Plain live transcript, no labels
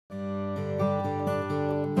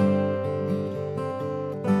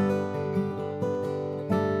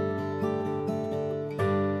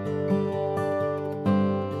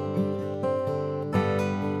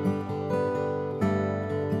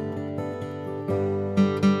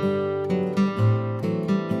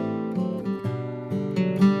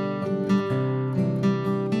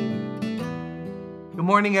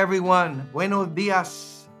morning, everyone. Buenos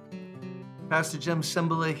dias. Pastor Jim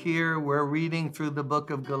Cymbala here. We're reading through the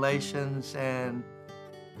book of Galatians, and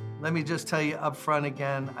let me just tell you up front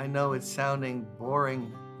again, I know it's sounding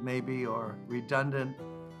boring maybe or redundant,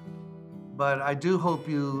 but I do hope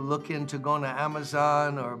you look into going to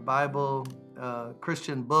Amazon or Bible,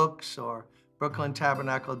 Christian books or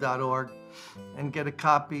brooklyntabernacle.org and get a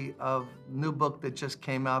copy of a new book that just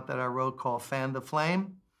came out that I wrote called Fan the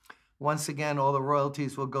Flame. Once again, all the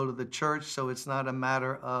royalties will go to the church, so it's not a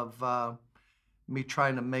matter of me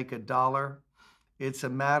trying to make a dollar. It's a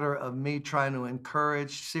matter of me trying to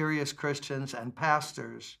encourage serious Christians and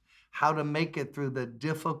pastors how to make it through the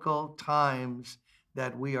difficult times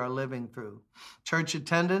that we are living through. Church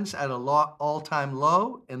attendance at an all-time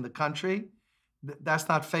low in the country. That's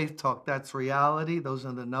not faith talk, that's reality. Those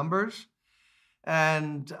are the numbers.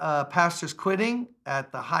 And pastors quitting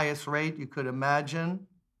at the highest rate you could imagine,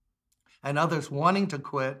 and others wanting to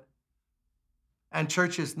quit, and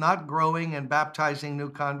churches not growing and baptizing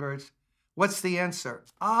new converts. What's the answer?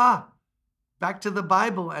 Back to the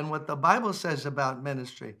Bible and what the Bible says about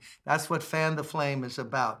ministry. That's what Fan the Flame is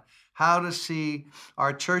about. How to see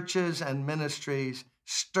our churches and ministries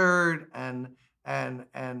stirred and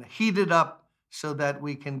heated up so that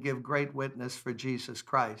we can give great witness for Jesus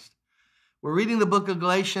Christ. We're reading the book of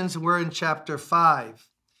Galatians, and we're in chapter 5.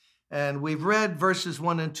 And we've read verses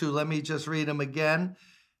 1 and 2. Let me just read them again.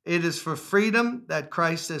 It is for freedom that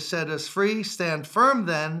Christ has set us free. Stand firm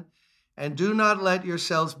then, and do not let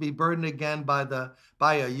yourselves be burdened again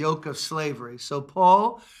by a yoke of slavery. So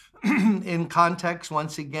Paul, in context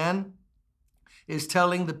once again, is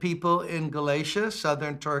telling the people in Galatia,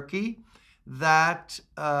 southern Turkey, that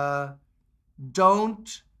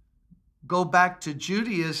don't go back to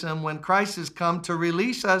Judaism when Christ has come to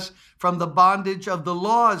release us from the bondage of the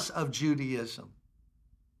laws of Judaism.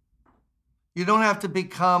 You don't have to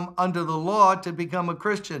become under the law to become a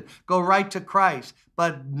Christian. Go right to Christ,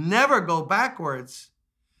 but never go backwards.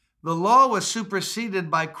 The law was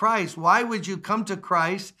superseded by Christ. Why would you come to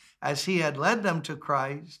Christ as he had led them to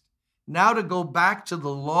Christ? Now to go back to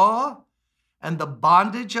the law and the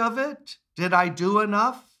bondage of it? Did I do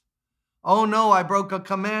enough? Oh no, I broke a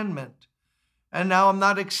commandment. And now I'm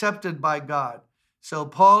not accepted by God. So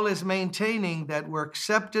Paul is maintaining that we're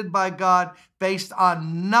accepted by God based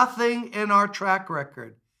on nothing in our track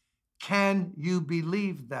record. Can you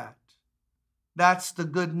believe that? That's the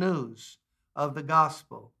good news of the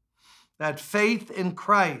gospel. That faith in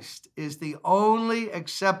Christ is the only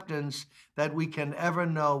acceptance that we can ever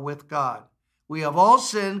know with God. We have all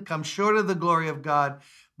sinned, come short of the glory of God,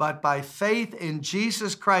 but by faith in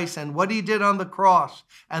Jesus Christ and what he did on the cross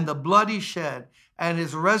and the blood he shed and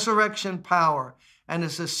his resurrection power and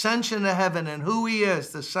his ascension to heaven and who he is,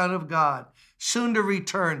 the Son of God, soon to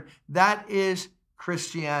return, that is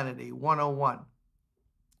Christianity 101.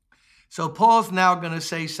 So Paul's now going to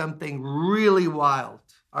say something really wild.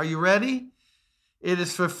 Are you ready? It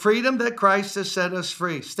is for freedom that Christ has set us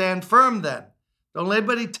free. Stand firm then. Don't let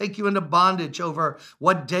anybody take you into bondage over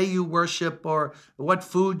what day you worship or what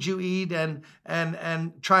food you eat and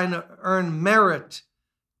trying to earn merit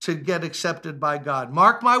to get accepted by God.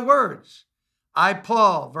 Mark my words. I,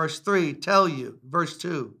 Paul, verse 3, tell you, verse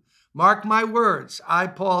 2, mark my words. I,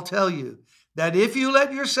 Paul, tell you that if you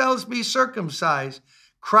let yourselves be circumcised,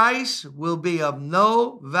 Christ will be of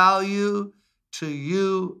no value to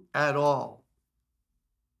you at all.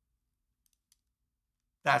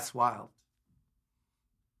 That's wild.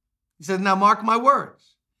 He says, now mark my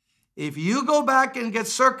words. If you go back and get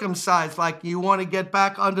circumcised like you want to get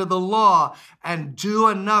back under the law and do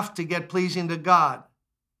enough to get pleasing to God,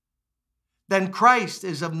 then Christ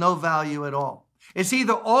is of no value at all. It's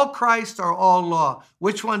either all Christ or all law.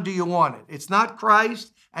 Which one do you want it? It's not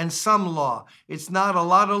Christ and some law. It's not a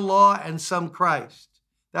lot of law and some Christ.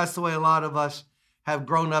 That's the way a lot of us have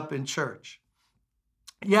grown up in church.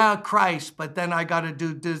 Yeah, Christ, but then I got to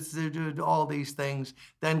do all these things.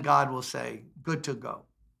 Then God will say, good to go.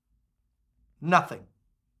 Nothing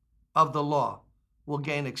of the law will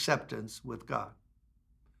gain acceptance with God.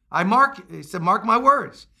 He said, mark my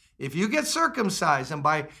words. If you get circumcised, and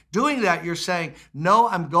by doing that, you're saying, no,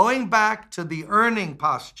 I'm going back to the earning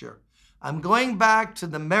posture. I'm going back to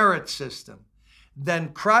the merit system. Then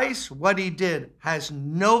Christ, what he did, has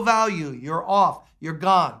no value. You're off. You're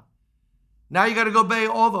gone. Now you got to go obey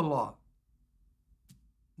all the law.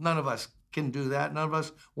 None of us can do that. None of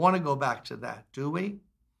us want to go back to that, do we?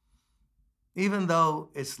 Even though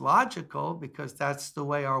it's logical, because that's the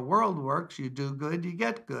way our world works. You do good, you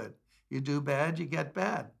get good. You do bad, you get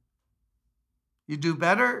bad. You do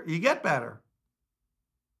better, you get better.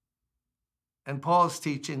 And Paul's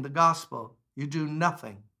teaching the gospel. You do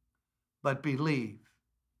nothing but believe.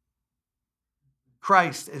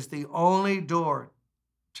 Christ is the only door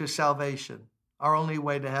to salvation, our only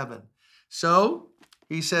way to heaven. So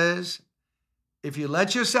he says, if you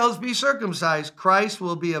let yourselves be circumcised, Christ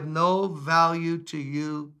will be of no value to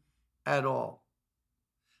you at all.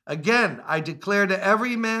 Again, I declare to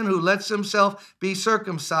every man who lets himself be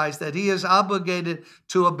circumcised that he is obligated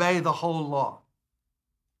to obey the whole law.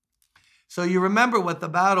 So you remember what the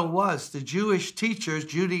battle was. The Jewish teachers,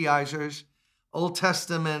 Judaizers, Old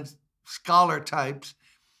Testament scholar types,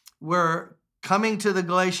 were coming to the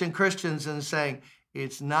Galatian Christians and saying,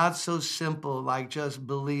 it's not so simple like just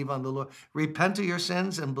believe on the Lord. Repent of your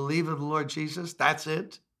sins and believe in the Lord Jesus. That's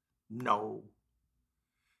it? No.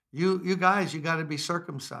 You guys, you got to be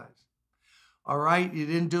circumcised. All right? You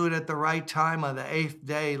didn't do it at the right time on the 8th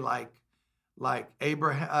day like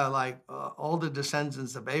Abraham, all the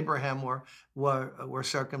descendants of Abraham were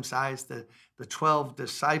circumcised. The 12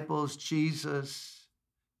 disciples, Jesus,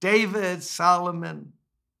 David, Solomon.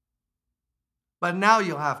 But now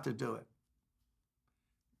you'll have to do it.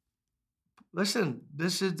 Listen,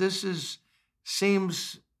 this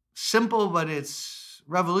seems simple, but it's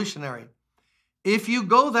revolutionary. If you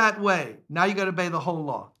go that way, now you got to obey the whole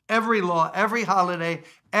law, every holiday,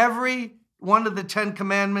 every one of the 10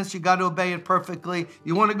 commandments, you got to obey it perfectly.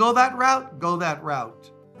 You want to go that route? Go that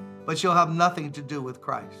route. But you'll have nothing to do with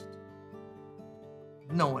Christ.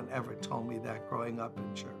 No one ever told me that growing up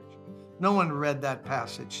in church. No one read that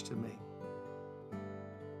passage to me.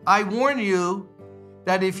 I warn you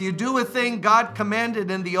that if you do a thing God commanded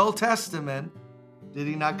in the Old Testament, did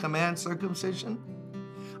he not command circumcision?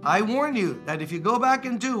 I warn you that if you go back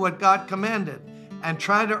and do what God commanded and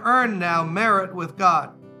try to earn now merit with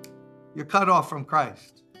God, you're cut off from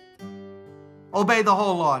Christ. Obey the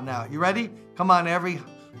whole law now. You ready? Come on, every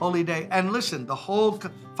holy day. And listen, the whole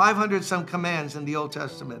 500 some commands in the Old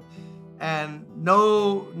Testament. And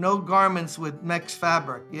no garments with mixed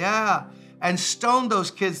fabric. Yeah. And stone those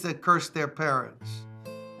kids that curse their parents.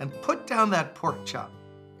 And put down that pork chop.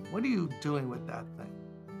 What are you doing with that thing?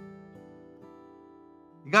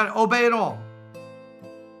 You got to obey it all.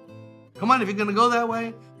 Come on, if you're going to go that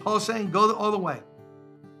way, Paul's saying go all the way.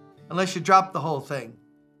 Unless you drop the whole thing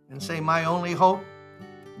and say, my only hope,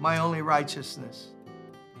 my only righteousness.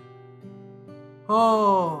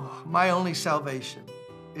 Oh, my only salvation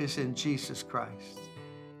is in Jesus Christ.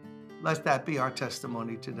 Let that be our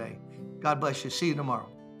testimony today. God bless you. See you tomorrow.